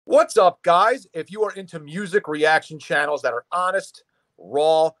What's up, guys? If you are into music reaction channels that are honest,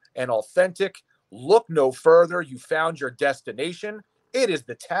 raw, and authentic, look no further. You found your destination. It is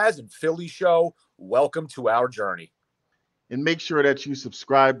the Tazzz N Philly Show. Welcome to our journey. And make sure that you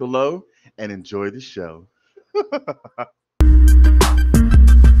subscribe below and enjoy the show.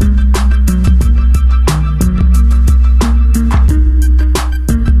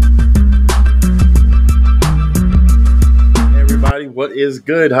 What is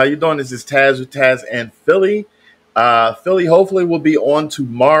good? How you doing? This is Tazzz with Tazzz N Philly. Philly hopefully will be on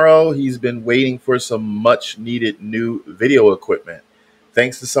tomorrow. He's been waiting for some much needed new video equipment.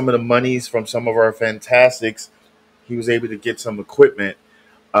 Thanks to some of the monies from some of our fantastics, he was able to get some equipment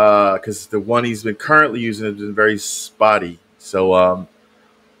because the one he's been currently using has been very spotty. So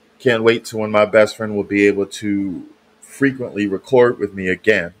can't wait to when my best friend will be able to frequently record with me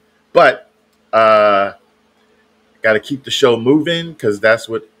again. But got to keep the show moving because that's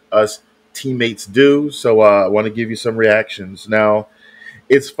what us teammates do. So I want to give you some reactions. Now,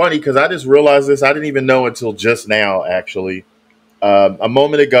 it's funny because I just realized this. I didn't even know until just now, actually. A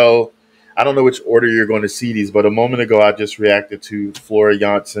moment ago, I don't know which order you're going to see these, but a moment ago, I just reacted to Flora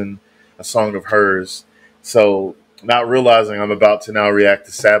Jansen, a song of hers. So not realizing I'm about to now react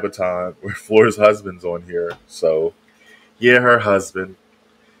to Sabaton, where Flora's husband's on here. So yeah, her husband.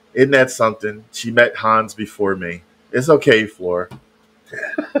 Isn't that something? She met Hans before me. It's okay, Floor.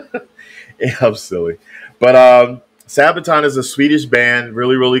 Yeah, I'm silly. But Sabaton is a Swedish band.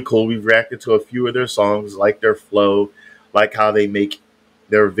 Really, really cool. We've reacted to a few of their songs, like their flow, like how they make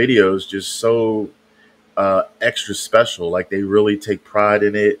their videos just so extra special. Like they really take pride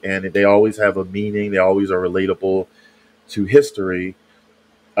in it, and they always have a meaning. They always are relatable to history.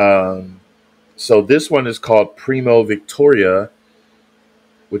 So this one is called Primo Victoria,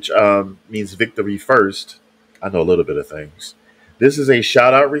 which means victory first. I know a little bit of things. This is a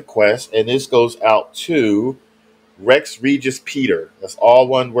shout out request, and this goes out to Rex Regis Peter. That's all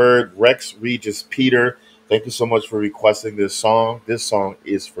one word, Rex Regis Peter. Thank you so much for requesting this song. This song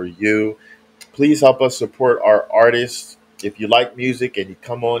is for you. Please help us support our artists. If you like music and you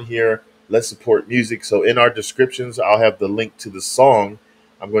come on here, let's support music. So in our descriptions, I'll have the link to the song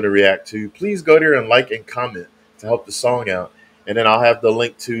I'm going to react to. Please go there and like and comment to help the song out. And then I'll have the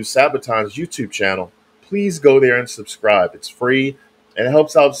link to Sabaton's YouTube channel. Please go there and subscribe. It's free, and it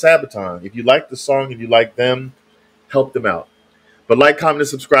helps out Sabaton. If you like the song and you like them, help them out. But like, comment, and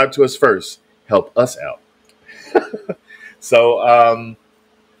subscribe to us first. Help us out. So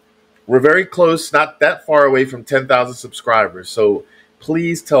we're very close, not that far away from 10,000 subscribers. So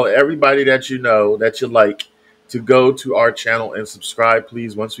please tell everybody that you know, that you like, to go to our channel and subscribe.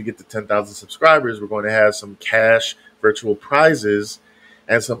 Please, once we get to 10,000 subscribers, we're going to have some cash, virtual prizes,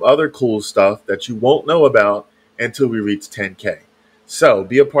 and some other cool stuff that you won't know about until we reach 10K. So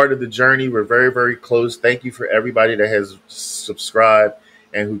be a part of the journey. We're very, very close. Thank you for everybody that has subscribed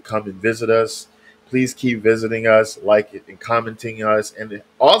and who come and visit us. Please keep visiting us, like it, and commenting us. And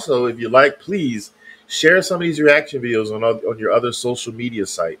also, if you like, please share some of these reaction videos on your other social media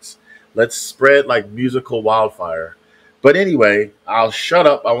sites. Let's spread like musical wildfire. But anyway, I'll shut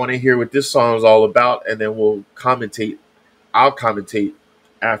up. I want to hear what this song is all about, and then we'll commentate. I'll commentate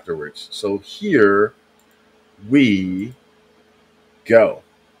afterwards. So here we go.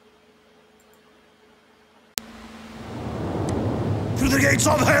 Through the gates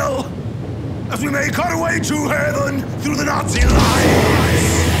of hell, as we make our way to heaven, through the Nazi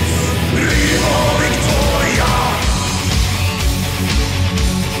lines. Primo Victoria.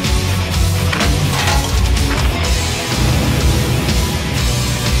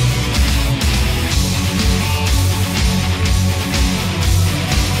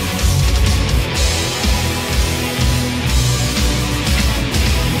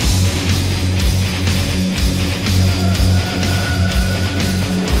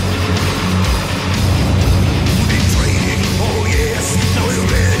 Training, oh yes, now we're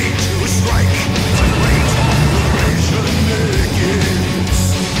ready to strike.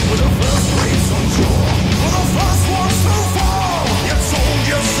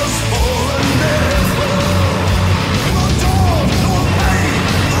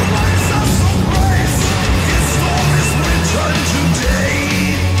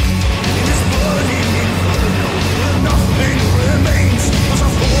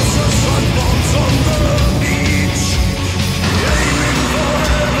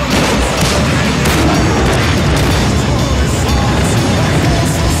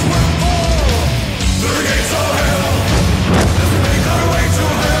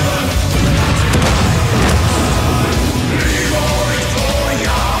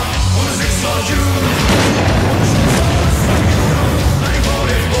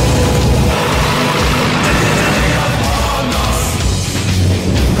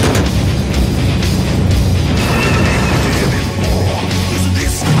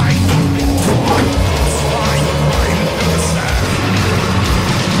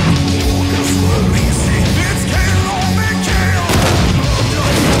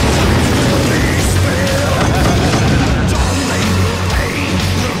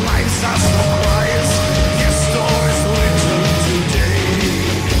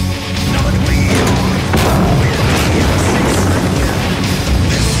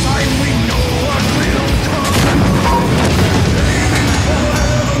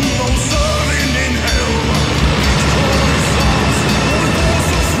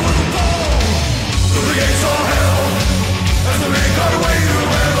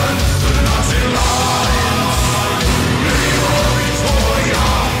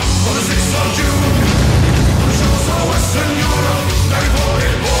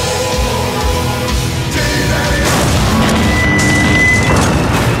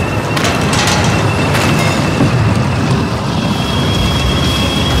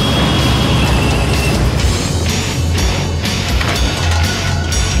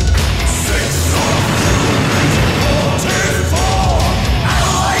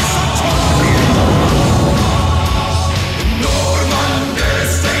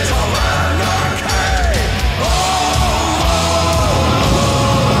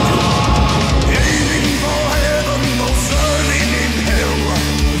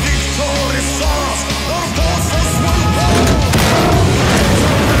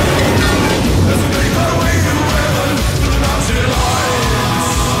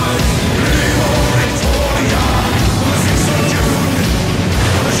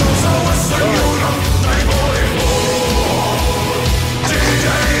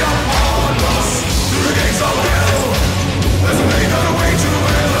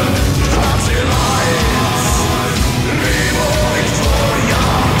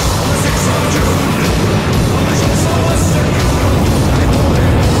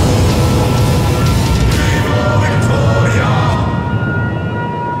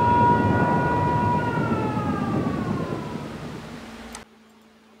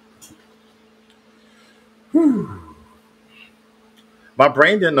 my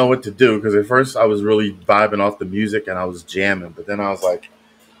brain didn't know what to do because at first I was really vibing off the music and I was jamming, but then I was like,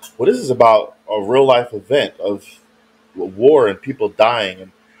 well, this is about a real life event of war and people dying.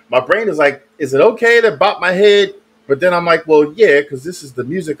 And my brain is like, is it okay to bop my head? But then I'm like, well, yeah, because this is the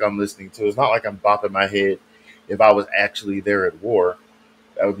music I'm listening to. It's not like I'm bopping my head if I was actually there at war.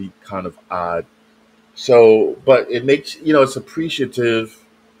 That would be kind of odd. So, but it makes, it's appreciative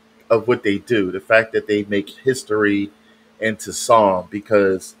of what they do. The fact that they make history into song,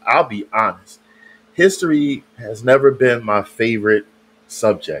 because I'll be honest, history has never been my favorite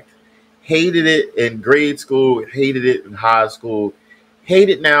subject. Hated it in grade school, hated it in high school, hate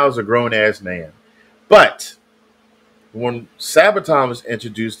it now as a grown ass man. But when Sabaton was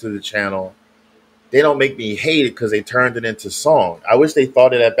introduced to the channel, they don't make me hate it because they turned it into song. I wish they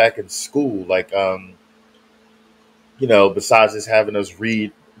thought of that back in school. Like, besides just having us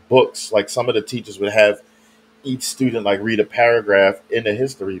read books, like some of the teachers would have each student like read a paragraph in the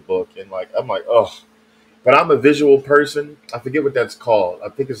history book. And like, I'm like, oh, but I'm a visual person. I forget what that's called. I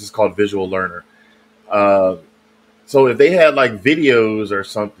think it's just called visual learner. So if they had like videos or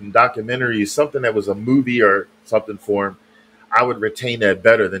something, documentaries, something that was a movie or something for them, I would retain that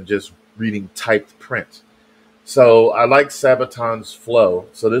better than just reading typed print. So I like Sabaton's flow.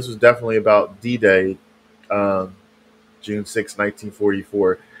 So this was definitely about D-Day, June 6,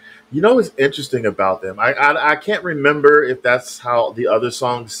 1944. You know what's interesting about them? I can't remember if that's how the other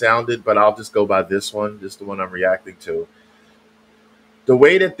songs sounded, but I'll just go by this one, just the one I'm reacting to. The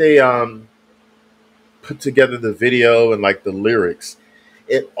way that they put together the video and like the lyrics,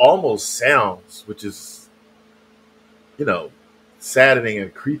 it almost sounds, which is, saddening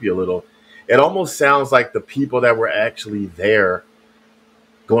and creepy a little. It almost sounds like the people that were actually there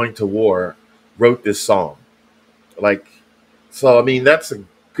going to war wrote this song. Like, so, I mean, that's a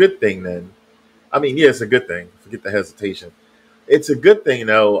good thing then. I mean, yeah, it's a good thing. Forget the hesitation. It's a good thing,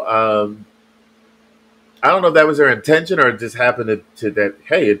 though. I don't know if that was their intention or it just happened to that.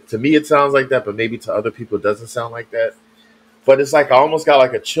 Hey, to me, it sounds like that, but maybe to other people, it doesn't sound like that. But it's like I almost got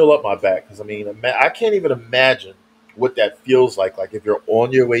like a chill up my back because, I mean, I can't even imagine what that feels like. Like if you're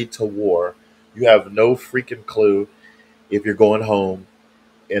on your way to war, you have no freaking clue if you're going home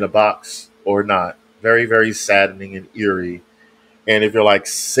in a box or not. Very, very saddening and eerie. And if you're like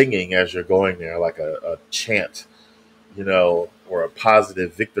singing as you're going there, like a chant, or a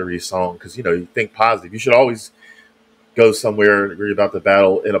positive victory song, because, you think positive. You should always go somewhere where you're about to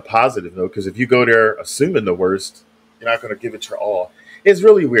battle in a positive note, because if you go there assuming the worst, you're not going to give it your all. It's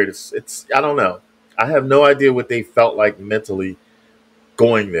really weird. It's I don't know. I have no idea what they felt like mentally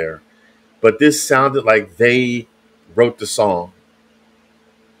going there. But this sounded like they wrote the song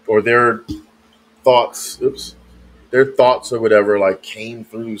or their thoughts or whatever, like came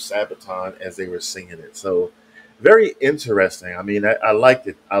through Sabaton as they were singing it. So very interesting. I mean, I liked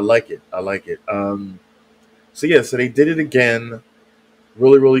it. I like it. So yeah, so they did it again.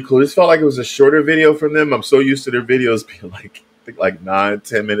 Really, really cool. This felt like it was a shorter video from them. I'm so used to their videos being like, I think like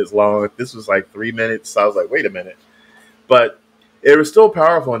 9-10 minutes long. This was like 3 minutes. So I was like, wait a minute. But it was still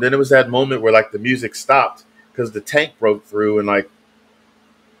powerful. And then it was that moment where like the music stopped because the tank broke through and like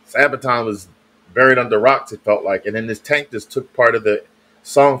Sabaton was buried under rocks, it felt like. And then this tank just took part of the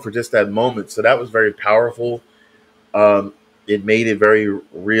song for just that moment. So that was very powerful. It made it very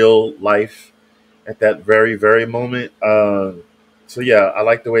real life at that very, very moment. So yeah, I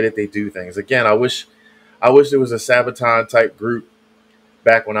like the way that they do things. Again, I wish there was a Sabaton type group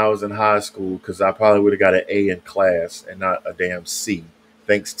back when I was in high school, because I probably would have got an A in class and not a damn C.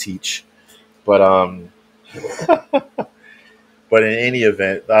 Thanks, teach. But but in any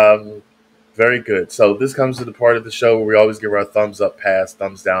event, very good. So this comes to the part of the show where we always give our thumbs up, pass,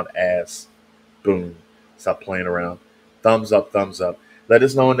 thumbs down, ass. Boom. Stop playing around. Thumbs up, thumbs up. Let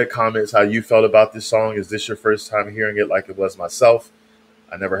us know in the comments how you felt about this song. Is this your first time hearing it like it was myself?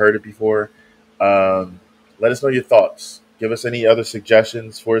 I never heard it before. Let us know your thoughts. Give us any other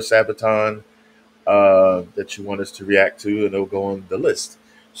suggestions for Sabaton that you want us to react to, and it'll go on the list.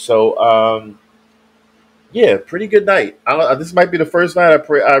 So, yeah, pretty good night. This might be the first night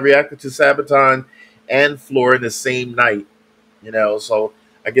I reacted to Sabaton and Floor in the same night. So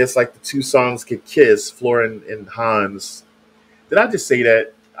I guess like the two songs could kiss, Floor and Hans. Did I just say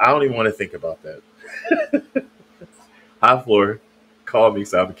that? I don't even want to think about that. Hi, Floor. Call me,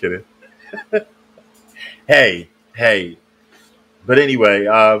 so I'm kidding. Hey. But anyway,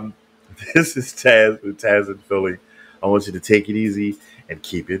 this is Tazzz with Tazzz N Philly. I want you to take it easy and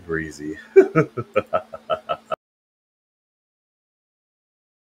keep it breezy.